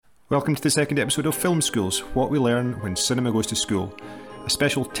Welcome to the second episode of Film Schools, What We Learn When Cinema Goes to School, a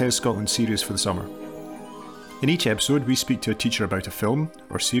special TES Scotland series for the summer. In each episode, we speak to a teacher about a film,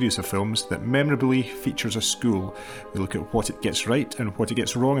 or series of films, that memorably features a school. We look at what it gets right and what it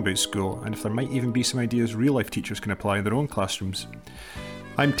gets wrong about school, and if there might even be some ideas real-life teachers can apply in their own classrooms.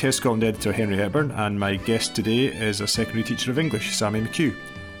 I'm TES Scotland editor Henry Hepburn, and my guest today is a secondary teacher of English, Sammy McHugh.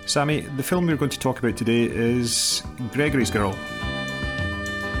 Sammy, the film we're going to talk about today is Gregory's Girl.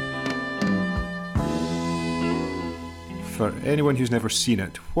 For anyone who's never seen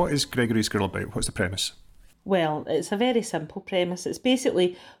it, what is Gregory's Girl about? What's the premise? Well, it's a very simple premise. It's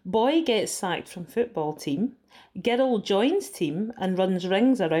basically boy gets sacked from football team, girl joins team and runs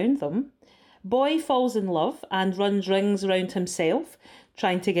rings around them, boy falls in love and runs rings around himself,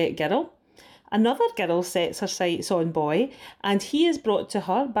 trying to get girl. Another girl sets her sights on boy and he is brought to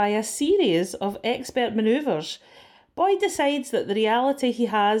her by a series of expert manoeuvres. Boy decides that the reality he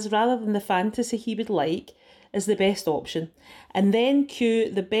has rather than the fantasy he would like is the best option. And then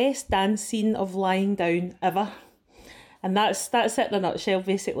cue the best dance scene of lying down ever. And that's it in a nutshell,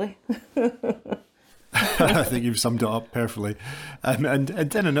 basically. I think you've summed it up perfectly. And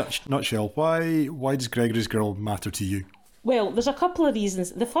in a nutshell, why does Gregory's Girl matter to you? Well, there's a couple of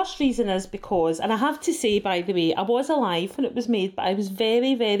reasons. The first reason is because, and I have to say, by the way, I was alive when it was made, but I was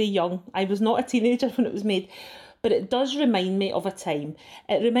very, very young. I was not a teenager when it was made. But it does remind me of a time.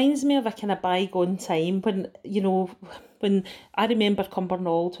 It reminds me of a kind of bygone time when I remember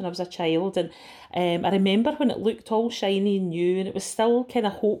Cumbernauld when I was a child, and I remember when it looked all shiny and new and it was still kind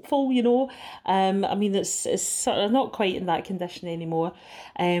of hopeful, I mean, it's sort of not quite in that condition anymore.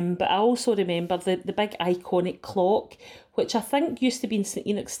 But I also remember the big iconic clock, which I think used to be in St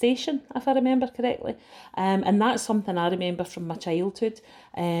Enoch Station, if I remember correctly. And that's something I remember from my childhood.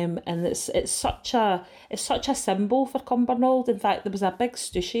 And it's such a symbol for Cumbernauld. In fact, there was a big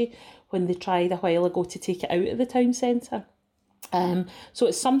stooshy when they tried a while ago to take it out of the town centre. So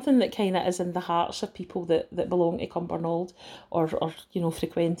it's something that kind of is in the hearts of people that belong to Cumbernauld or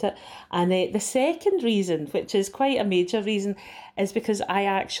frequent it. And the second reason, which is quite a major reason, is because I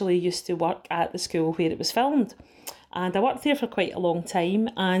actually used to work at the school where it was filmed. And I worked there for quite a long time.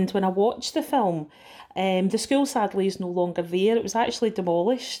 And when I watched the film, the school sadly is no longer there. It was actually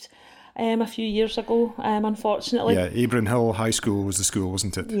demolished a few years ago, unfortunately. Yeah, Abram Hill High School was the school,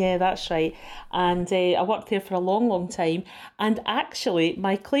 wasn't it? Yeah, that's right. And I worked there for a long, long time. And actually,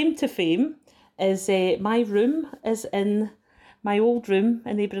 my claim to fame is my old room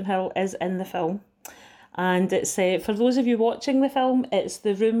in Abram Hill is in the film. And it's for those of you watching the film, it's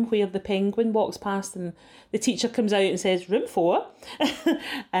the room where the penguin walks past and the teacher comes out and says, room 4.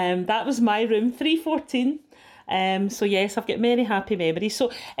 That was my room, 314. So yes, I've got many happy memories.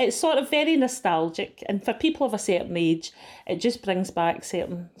 So it's sort of very nostalgic, and for people of a certain age, it just brings back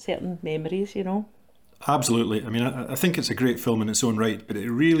certain memories, Absolutely. I mean, I think it's a great film in its own right, but it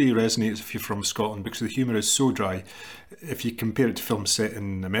really resonates if you're from Scotland because the humour is so dry. If you compare it to films set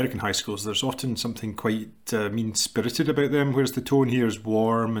in American high schools, there's often something quite mean-spirited about them, whereas the tone here is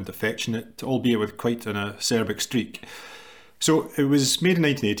warm and affectionate, albeit with quite an acerbic streak. So it was made in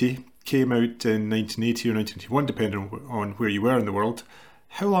 1980, came out in 1980 or 1981, depending on where you were in the world.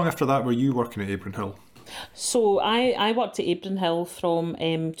 How long after that were you working at Abram Hill? So I worked at Abram Hill from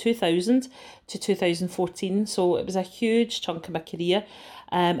 2000 to 2014, so it was a huge chunk of my career.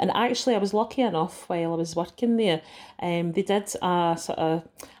 And actually I was lucky enough while I was working there. They did a sort of,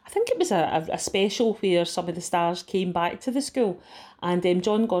 I think it was a special where some of the stars came back to the school, and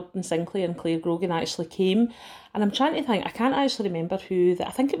John Gordon Sinclair and Claire Grogan actually came. And I'm trying to think, I can't actually remember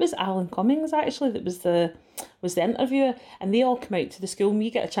I think it was Alan Cummings actually that was the interviewer, and they all come out to the school and we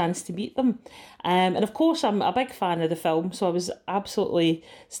get a chance to meet them. And of course I'm a big fan of the film, so I was absolutely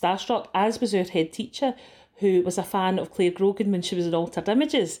starstruck, as was our head teacher, who was a fan of Claire Grogan when she was in Altered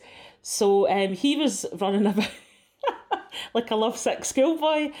Images. So he was running about like a lovesick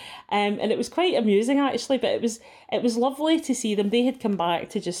schoolboy, and it was quite amusing actually. But it was lovely to see them. They had come back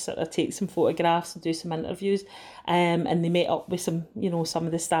to just sort of take some photographs and do some interviews, and they met up with some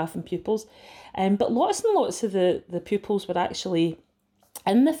of the staff and pupils, but lots and lots of the pupils were actually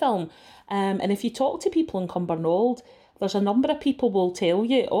in the film, and if you talk to people in Cumbernauld, there's a number of people will tell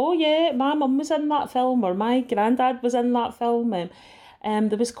you, oh yeah, my mum was in that film, or my granddad was in that film.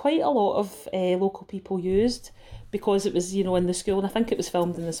 There was quite a lot of local people used because it was, in the school, and I think it was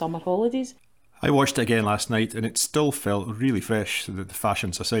filmed in the summer holidays. I watched it again last night and it still felt really fresh, the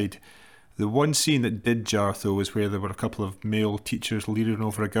fashions aside. The one scene that did jar though was where there were a couple of male teachers leering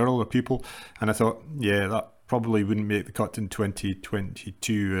over a girl or pupil, and I thought, yeah, that probably wouldn't make the cut in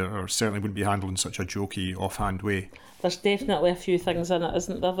 2022, or certainly wouldn't be handled in such a jokey, offhand way. There's definitely a few things in it,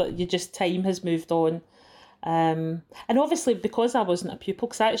 isn't there, that time has moved on. And obviously, because I wasn't a pupil,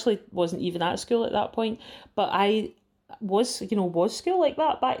 because I actually wasn't even at school at that point, but I was school like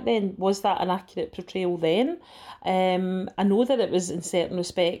that back then? Was that an accurate portrayal then? I know that it was, in certain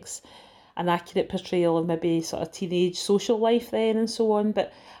respects, an accurate portrayal of maybe sort of teenage social life then and so on,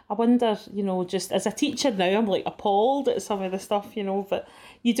 but I wonder, just as a teacher now, I'm like appalled at some of the stuff, but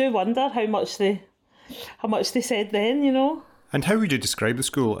you do wonder how much they said then, And how would you describe the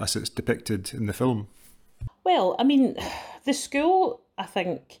school as it's depicted in the film? Well, I mean, the school, I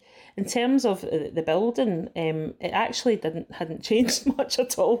think, in terms of the building, it actually hadn't changed much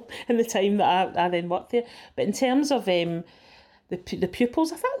at all in the time that I then worked there. But in terms of the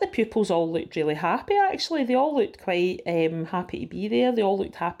pupils, I thought the pupils all looked really happy, actually. They all looked quite happy to be there. They all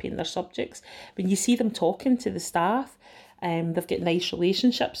looked happy in their subjects. When you see them talking to the staff, they've got nice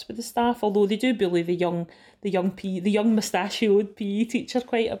relationships with the staff, although they do bully the young mustachioed PE teacher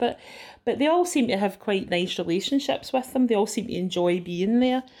quite a bit. But they all seem to have quite nice relationships with them. They all seem to enjoy being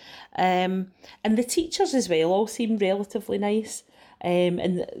there. And the teachers as well all seem relatively nice. And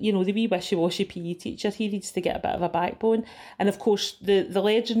the wee wishy-washy PE teacher, he needs to get a bit of a backbone. And of course, the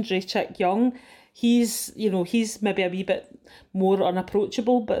legendary Chick Young, he's maybe a wee bit more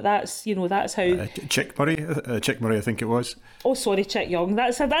unapproachable, but that's how... Chick Murray, I think it was. Oh, sorry, Chick Young.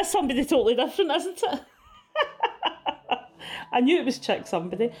 That's somebody totally different, isn't it? I knew it was Chick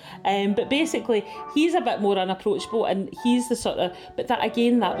somebody. But basically, he's a bit more unapproachable, and he's the sort of... But that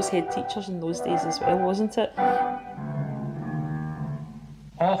was head teachers in those days as well, wasn't it?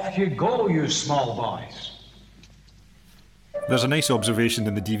 Off you go, you small boys. There's a nice observation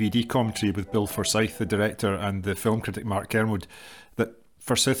in the DVD commentary with Bill Forsyth, the director, and the film critic Mark Kermode, that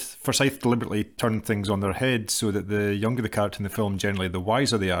Forsyth deliberately turned things on their head so that the younger the character in the film, generally the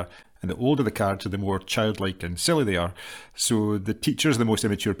wiser they are, and the older the character, the more childlike and silly they are. So the teachers are the most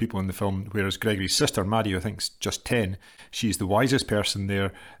immature people in the film, whereas Gregory's sister, Maddie, I think is just 10, she's the wisest person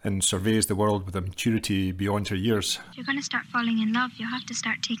there and surveys the world with a maturity beyond her years. If you're going to start falling in love, you'll have to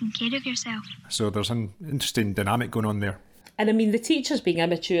start taking care of yourself. So there's an interesting dynamic going on there. And I mean, the teachers being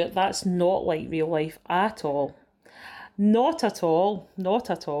immature, that's not like real life at all. Not at all.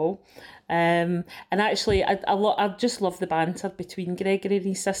 And actually, I just love the banter between Gregory and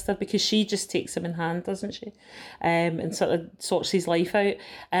his sister, because she just takes him in hand, doesn't she? And sort of sorts his life out.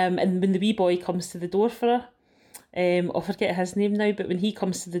 And when the wee boy comes to the door for her, I forget his name now, but when he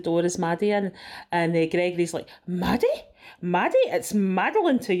comes to the door as Maddie, and Gregory's like, Maddie, it's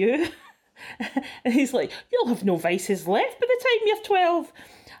Madeline to you. And he's like, you'll have no vices left by the time you're 12.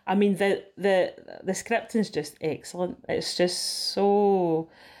 I mean, the scripting's just excellent. It's just so...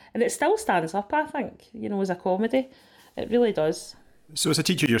 And it still stands up, I think, as a comedy. It really does. So as a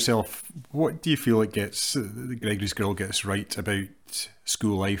teacher yourself, what do you feel Gregory's Girl gets right about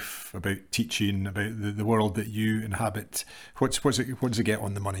school life, about teaching, about the world that you inhabit? What does it get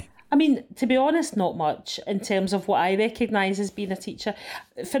on the money? I mean, to be honest, not much in terms of what I recognise as being a teacher.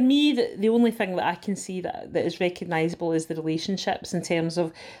 For me, the only thing that I can see that is recognisable is the relationships, in terms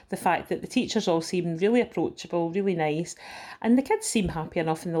of the fact that the teachers all seem really approachable, really nice, and the kids seem happy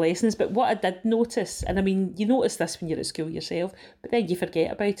enough in the lessons. But what I did notice, and I mean, you notice this when you're at school yourself, but then you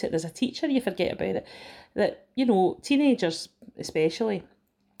forget about it. As a teacher, you forget about it. That, teenagers especially,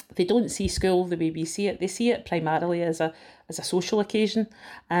 they don't see school the way we see it. They see it primarily as a social occasion,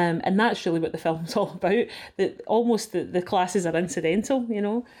 and that's really what the film's all about. That almost the classes are incidental,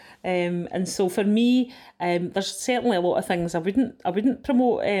 and so for me, there's certainly a lot of things I wouldn't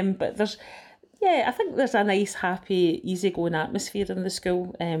promote, but I think there's a nice, happy, easygoing atmosphere in the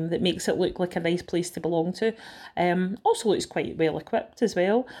school that makes it look like a nice place to belong to. Also looks quite well equipped as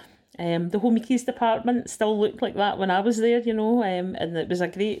well. The home keys department still looked like that when I was there, and it was a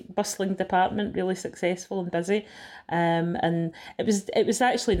great bustling department, really successful and busy, and it was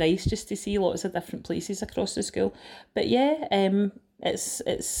actually nice just to see lots of different places across the school. But it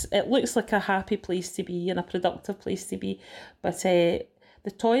looks like a happy place to be and a productive place to be, but the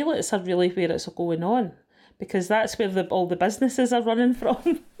toilets are really where it's going on, because that's where all the businesses are running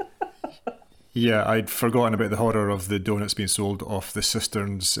from. Yeah, I'd forgotten about the horror of the donuts being sold off the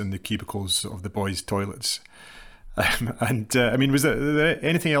cisterns in the cubicles of the boys' toilets. I mean, was there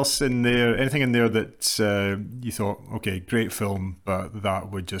anything else in there, that you thought, okay, great film, but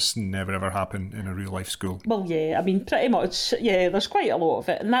that would just never ever happen in a real life school? Well, yeah, I mean, pretty much, yeah, there's quite a lot of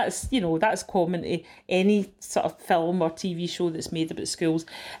it. And that's common to any sort of film or TV show that's made about schools.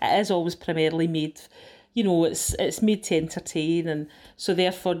 It is always primarily made you know, it's made to entertain, and so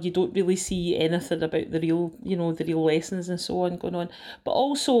therefore you don't really see anything about the real lessons and so on going on. But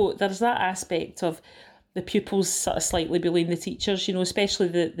also there's that aspect of the pupils sort of slightly bullying the teachers, you know, especially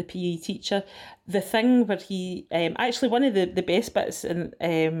the PE teacher. The thing where he actually one of the best bits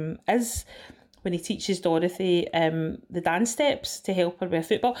is when he teaches Dorothy the dance steps to help her with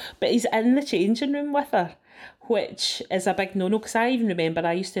football, but he's in the changing room with her, which is a big no-no, because I even remember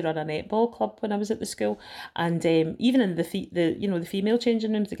I used to run a netball club when I was at the school, and even in the female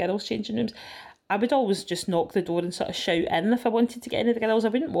changing rooms, the girls' changing rooms, I would always just knock the door and sort of shout in if I wanted to get any of the girls. I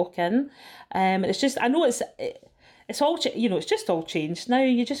wouldn't walk in. It's just, I know it's all, you know, it's just all changed now.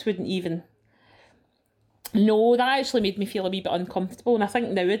 You just wouldn't even. No, that actually made me feel a wee bit uncomfortable. And I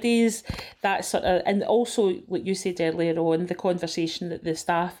think nowadays that sort of, and also, like you said earlier on, the conversation that the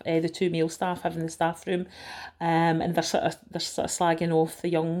staff, the two male staff have in the staff room, and they're sort of slagging off the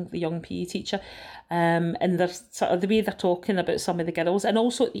young PE teacher, and there's sort of the way they're talking about some of the girls. And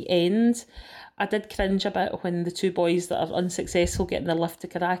also at the end, I did cringe a bit when the two boys that are unsuccessful getting their lift to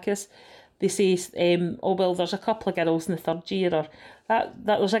Caracas, they say, oh, well, there's a couple of girls in the third year, or that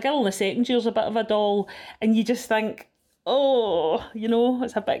there's a girl in the second year's a bit of a doll, and you just think, oh, you know,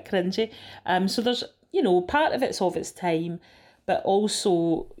 it's a bit cringy. So there's, you know, part of it's of its time, but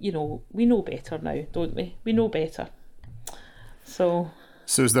also, you know, we know better now, don't we? We know better. So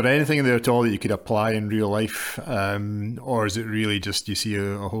is there anything in there at all that you could apply in real life, or is it really just you see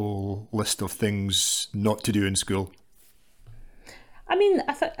a whole list of things not to do in school? I mean,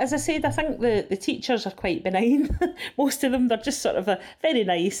 as I said, I think the teachers are quite benign. Most of them, they're just sort of very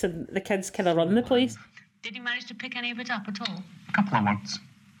nice, and the kids kind of run the place. Did you manage to pick any of it up at all? A couple of words.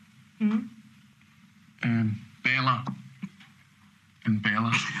 Bella. And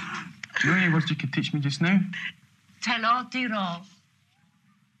Bella. Do you know any words you could teach me just now? Telotiro.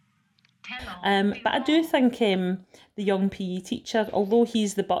 But I do think the young PE teacher, although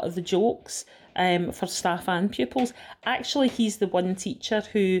he's the butt of the jokes for staff and pupils, actually he's the one teacher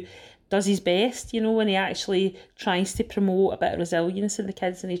who does his best, you know, when he actually tries to promote a bit of resilience in the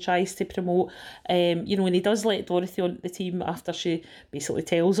kids, and he tries to promote, you know, when he does let Dorothy onto the team after she basically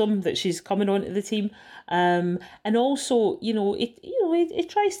tells him that she's coming onto the team, and also, you know, he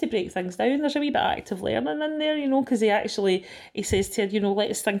tries to break things down. There's a wee bit of active learning in there, you know, because he says to her, you know,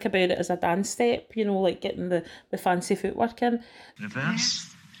 let's think about it as a dance step, you know, like getting the fancy footwork in.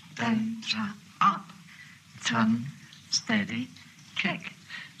 Reverse, down, trap, up, turn, steady, kick.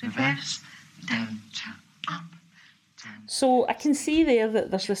 Reverse, down, trap, up, turn. So I can see there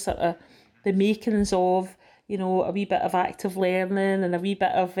that there's this sort of the makings of, you know, a wee bit of active learning and a wee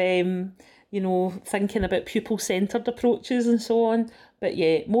bit of, you know, thinking about pupil-centred approaches and so on. But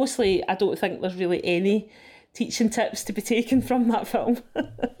yeah, mostly I don't think there's really any teaching tips to be taken from that film.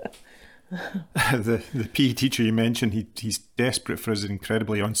 The PE teacher you mentioned, he's desperate for his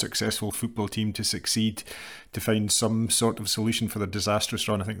incredibly unsuccessful football team to succeed, to find some sort of solution for their disastrous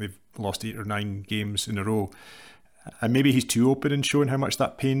run. I think they've lost 8 or 9 games in a row. And maybe he's too open in showing how much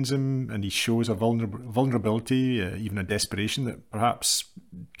that pains him, and he shows a vulnerability, even a desperation that perhaps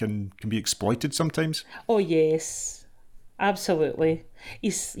can be exploited sometimes. Oh yes, absolutely.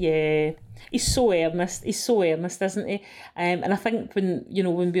 He's so earnest. He's so earnest, isn't he? And I think when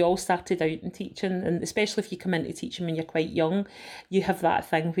we all started out in teaching, and especially if you come into teaching when you're quite young, you have that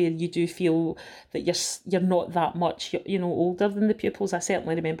thing where you do feel that you're not that much, you know, older than the pupils. I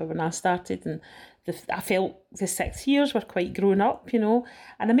certainly remember when I started, and I felt the 6th years were quite grown up, you know,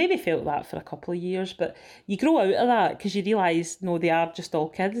 and I maybe felt that for a couple of years, but you grow out of that because you realise, no, they are just all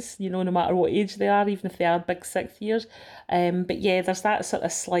kids, you know, no matter what age they are, even if they are big 6th years. But yeah, there's that sort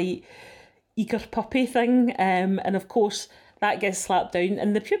of slight eager puppy thing, and of course that gets slapped down,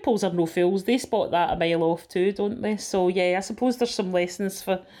 and the pupils are no fools, they spot that a mile off too, don't they? So yeah, I suppose there's some lessons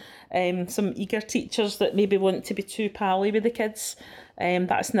for some eager teachers that maybe want to be too pally with the kids.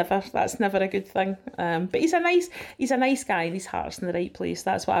 That's never a good thing. But he's a nice guy, and his heart's in the right place.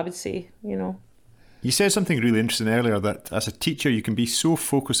 That's what I would say, you know. You said something really interesting earlier, that as a teacher you can be so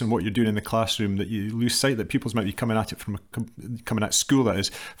focused on what you're doing in the classroom that you lose sight that pupils might be coming at school, that is,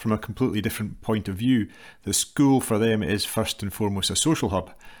 from a completely different point of view. The school for them is first and foremost a social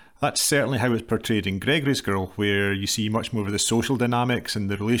hub. That's certainly how it's portrayed in Gregory's Girl, where you see much more of the social dynamics and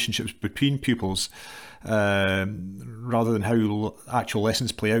the relationships between pupils, rather than how actual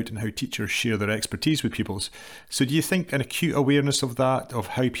lessons play out and how teachers share their expertise with pupils. So do you think an acute awareness of that, of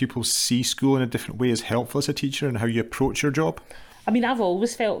how pupils see school in a different way, is helpful as a teacher and how you approach your job? I mean, I've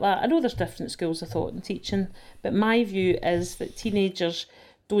always felt that. I know there's different schools of thought in teaching, but my view is that teenagers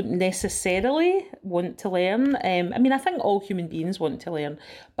don't necessarily want to learn. I mean, I think all human beings want to learn,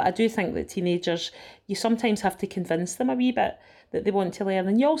 but I do think that teenagers, you sometimes have to convince them a wee bit that they want to learn,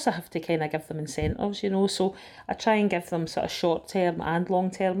 and you also have to kind of give them incentives, you know. So I try and give them sort of short-term and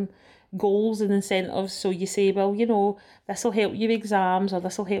long-term goals and incentives. So you say, well, you know, this will help you with exams, or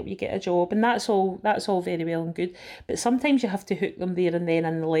this will help you get a job, and that's all very well and good. But sometimes you have to hook them there and then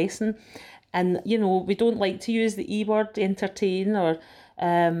in the lesson. And, you know, we don't like to use the E word, entertain, or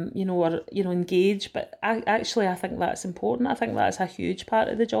engage. But I think that's important. I think that's a huge part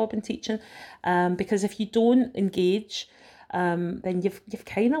of the job in teaching, because if you don't engage, then you've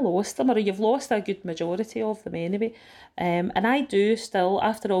kind of lost them, or you've lost a good majority of them anyway. And I do still,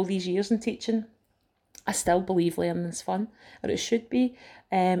 after all these years in teaching, I still believe learning's fun, or it should be.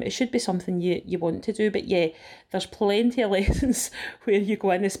 It should be something you want to do. But yeah, there's plenty of lessons where you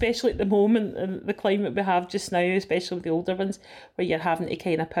go in, especially at the moment and the climate we have just now, especially with the older ones, where you're having to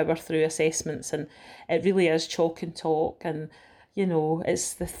kind of power through assessments, and it really is chalk and talk, and you know,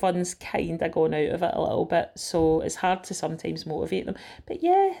 it's the fun's kind of gone out of it a little bit, so it's hard to sometimes motivate them. But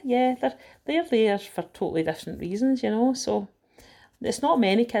yeah, they're there for totally different reasons, you know. So it's not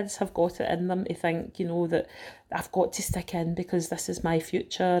many kids have got it in them to think, you know, that I've got to stick in because this is my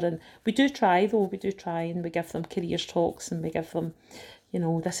future. And we do try, though. We do try, and we give them careers talks, and we give them, you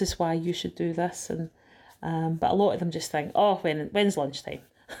know, this is why you should do this. And but a lot of them just think, oh, when's lunchtime?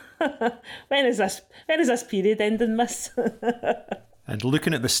 when is this period ending, miss? And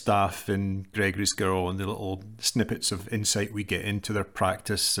looking at the staff in Gregory's Girl and the little snippets of insight we get into their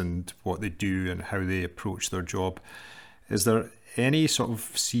practice and what they do and how they approach their job, is there any sort of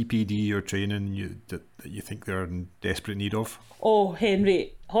CPD or training that you think they're in desperate need of? Oh,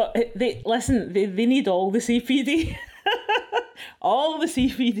 Henry, they need all the CPD. All the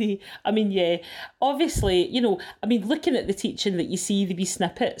CPD. I mean, yeah, obviously, you know, I mean, looking at the teaching that you see, the wee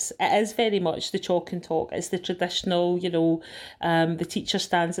snippets, it is very much the chalk and talk. It's the traditional, you know, the teacher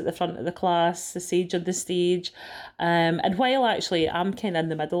stands at the front of the class, the sage on the stage. And while actually I'm kind of in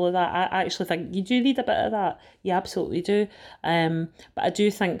the middle of that, I actually think you do need a bit of that. You absolutely do. But I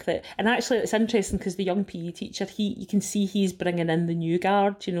do think that, and actually it's interesting because the young PE teacher, you can see he's bringing in the new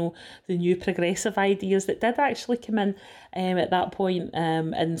guard, you know, the new progressive ideas that did actually come in at that point,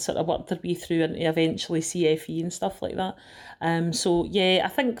 and sort of worked their way through into eventually CFE and stuff like that. So yeah, I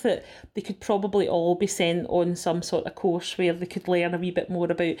think that they could probably all be sent on some sort of course where they could learn a wee bit more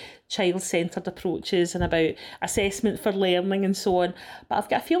about child-centred approaches and about assessment for learning and so on. But I've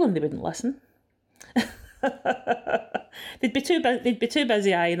got a feeling they wouldn't listen. They'd be too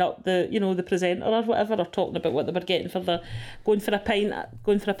busy eyeing up the presenter or whatever, or talking about what they were getting for their going for a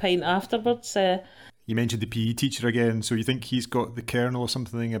pint afterwards. You mentioned the PE teacher again, so you think he's got the kernel of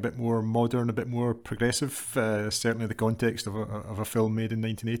something a bit more modern, a bit more progressive, certainly in the context of a film made in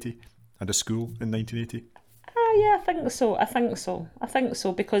 1980 and a school in 1980? Yeah, I think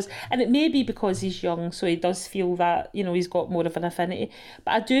so, because, and it may be because he's young, so he does feel that, you know, he's got more of an affinity.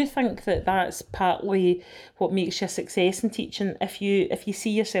 But I do think that that's partly what makes you a success in teaching, if you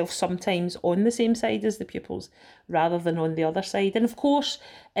see yourself sometimes on the same side as the pupils rather than on the other side. And of course,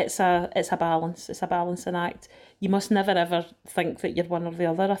 it's a balance. It's a balancing act. You must never ever think that you're one or the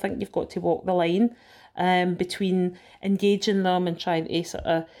other. I think you've got to walk the line between engaging them and trying to sort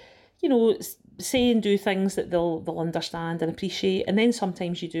of, you know, say and do things that they'll understand and appreciate, and then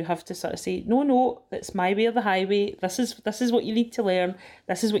sometimes you do have to sort of say, no, it's my way or the highway. This is what you need to learn.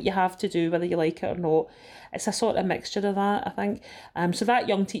 This is what you have to do, whether you like it or not. It's a sort of mixture of that, I think. So that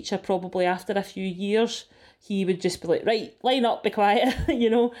young teacher, probably after a few years, he would just be like, right, line up, be quiet, you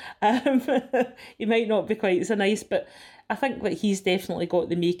know. He might not be quite so nice, but I think that he's definitely got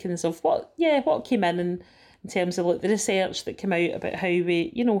the makings of what came in terms of like the research that came out about how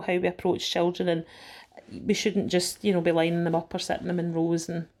we approach children, and we shouldn't just, you know, be lining them up or sitting them in rows,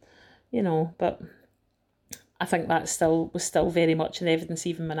 and you know. But I think that was still very much in evidence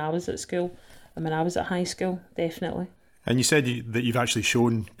even when I was at school and when I was at high school, definitely. And you said that you've actually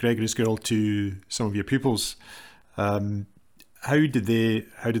shown Gregory's Girl to some of your pupils. How did they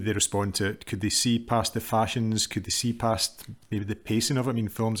respond to it? Could they see past the fashions? Could they see past maybe the pacing of it? I mean,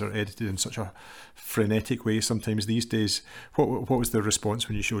 films are edited in such a frenetic way sometimes these days. What was their response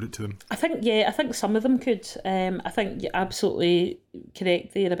when you showed it to them? I think some of them could. I think you're absolutely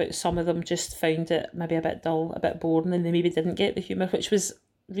correct there about some of them just found it maybe a bit dull, a bit boring, and they maybe didn't get the humour, which was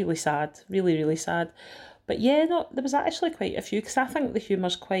really sad, really, really sad. But yeah, no, there was actually quite a few, because I think the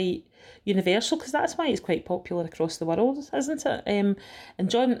humour's quite universal, because that's why it's quite popular across the world, isn't it? And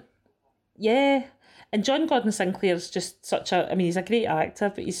John Gordon Sinclair's just he's a great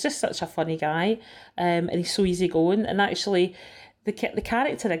actor, but he's just such a funny guy, and he's so easygoing. And actually, the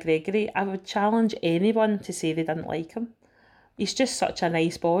character of Gregory, I would challenge anyone to say they didn't like him. He's just such a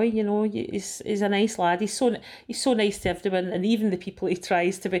nice boy, you know. He's a nice lad. He's so nice to everyone, and even the people he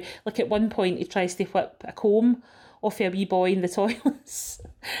tries to be. Like at one point, he tries to whip a comb off a wee boy in the toilets,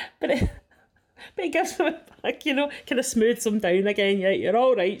 but he gives him it back, you know, kind of smooths him down again. Yeah, you're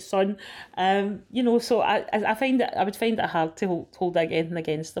all right, son. You know, so I would find it hard to hold anything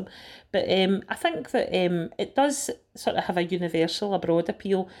against them, but I think that it does sort of have a universal, a broad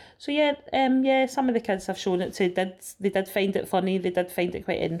appeal. So yeah, some of the kids have shown it to. They did find it funny. They did find it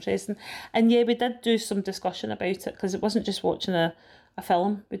quite interesting, and yeah, we did do some discussion about it because it wasn't just watching a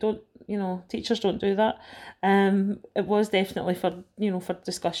film. We don't, you know, teachers don't do that. It was definitely for, you know, for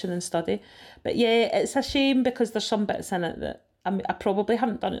discussion and study. But yeah, it's a shame because there's some bits in it that I probably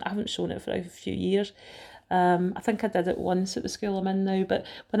haven't done it. I haven't shown it for a few years. I think I did it once at the school I'm in now, but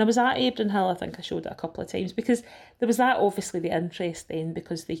when I was at Aberdeen Hill, I think I showed it a couple of times because there was that obviously the interest then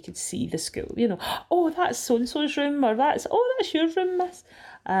because they could see the school, you know, oh, that's so-and-so's room, or that's your room, miss.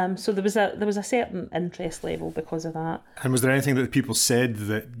 So there was a certain interest level because of that. And was there anything that people said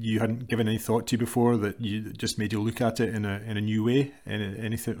that you hadn't given any thought to before that just made you look at it in a new way?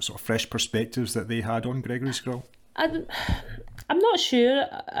 Any sort of fresh perspectives that they had on Gregory's Girl? I'm not sure.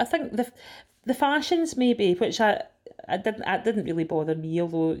 I think the fashions maybe, which I didn't really bother me,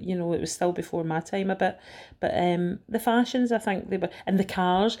 although, you know, it was still before my time a bit. But the fashions, I think they were, and the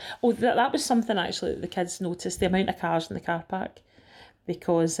cars. Oh, that was something actually that the kids noticed, the amount of cars in the car park.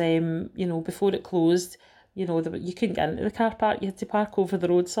 Because, you know, before it closed, you know, you couldn't get into the car park. You had to park over the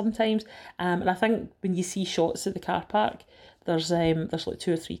road sometimes. And I think when you see shots of the car park, there's like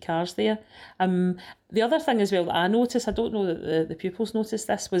 2 or 3 cars there. The other thing as well that I noticed, I don't know that the pupils noticed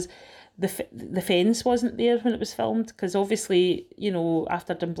this, was the fence wasn't there when it was filmed. Because obviously, you know,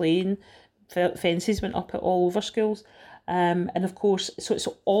 after Dunblane, fences went up at all over schools. And of course, so it's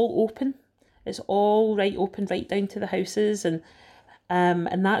all open. It's all right open, right down to the houses, and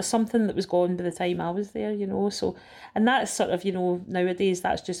that's something that was gone by the time I was there, you know. So, and that's sort of, you know, nowadays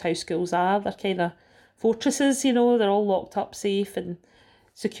that's just how schools are. They're kind of fortresses, you know. They're all locked up safe and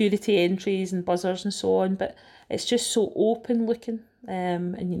security entries and buzzers and so on. But it's just so open looking,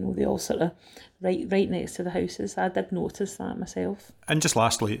 and you know, they all sort of right next to the houses. I did notice that myself. And just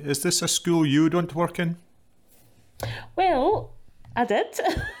lastly, is this a school you would want to work in? Well, I did.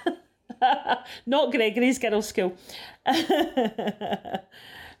 Not Gregory's Girls' School.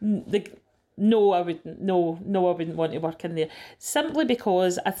 No, I wouldn't. No, I wouldn't want to work in there. Simply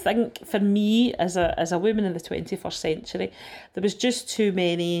because I think for me, as a woman in the 21st century, there was just too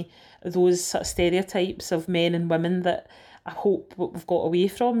many of those sort of stereotypes of men and women that I hope we've got away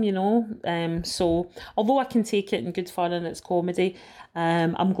from, you know. So although I can take it in good fun and it's comedy,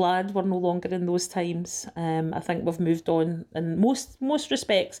 I'm glad we're no longer in those times. I think we've moved on in most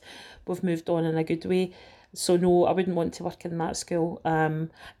respects. We've moved on in a good way. So no, I wouldn't want to work in that school.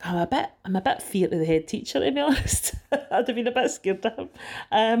 I'm a bit feared of the head teacher, to be honest. I'd have been a bit scared of him.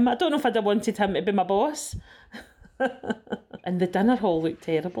 I don't know if I'd have wanted him to be my boss. And the dinner hall looked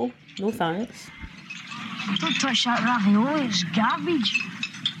terrible. No thanks. Don't touch that ravioli, it's garbage.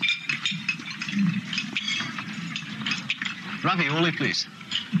 Ravioli, please.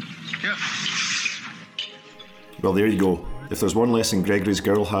 Yep. Well, there you go. If there's one lesson Gregory's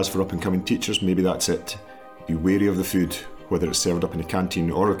Girl has for up-and-coming teachers, maybe that's it. Be wary of the food, whether it's served up in a canteen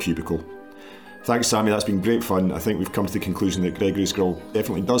or a cubicle. Thanks, Sammy, that's been great fun. I think we've come to the conclusion that Gregory's Girl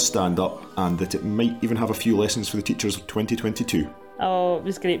definitely does stand up, and that it might even have a few lessons for the teachers of 2022. Oh, it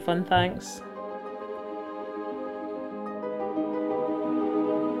was great fun, thanks.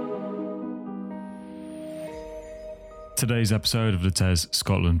 Today's episode of the TES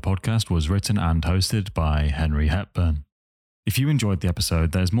Scotland podcast was written and hosted by Henry Hepburn. If you enjoyed the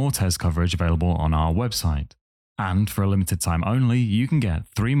episode, there's more TES coverage available on our website. And for a limited time only, you can get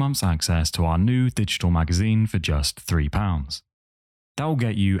 3 months access to our new digital magazine for just £3. That will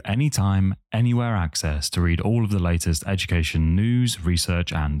get you anytime, anywhere access to read all of the latest education news,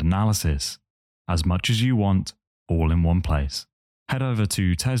 research and analysis. As much as you want, all in one place. Head over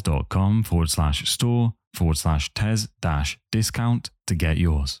to tes.com/store/TES-discount to get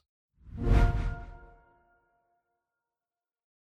yours.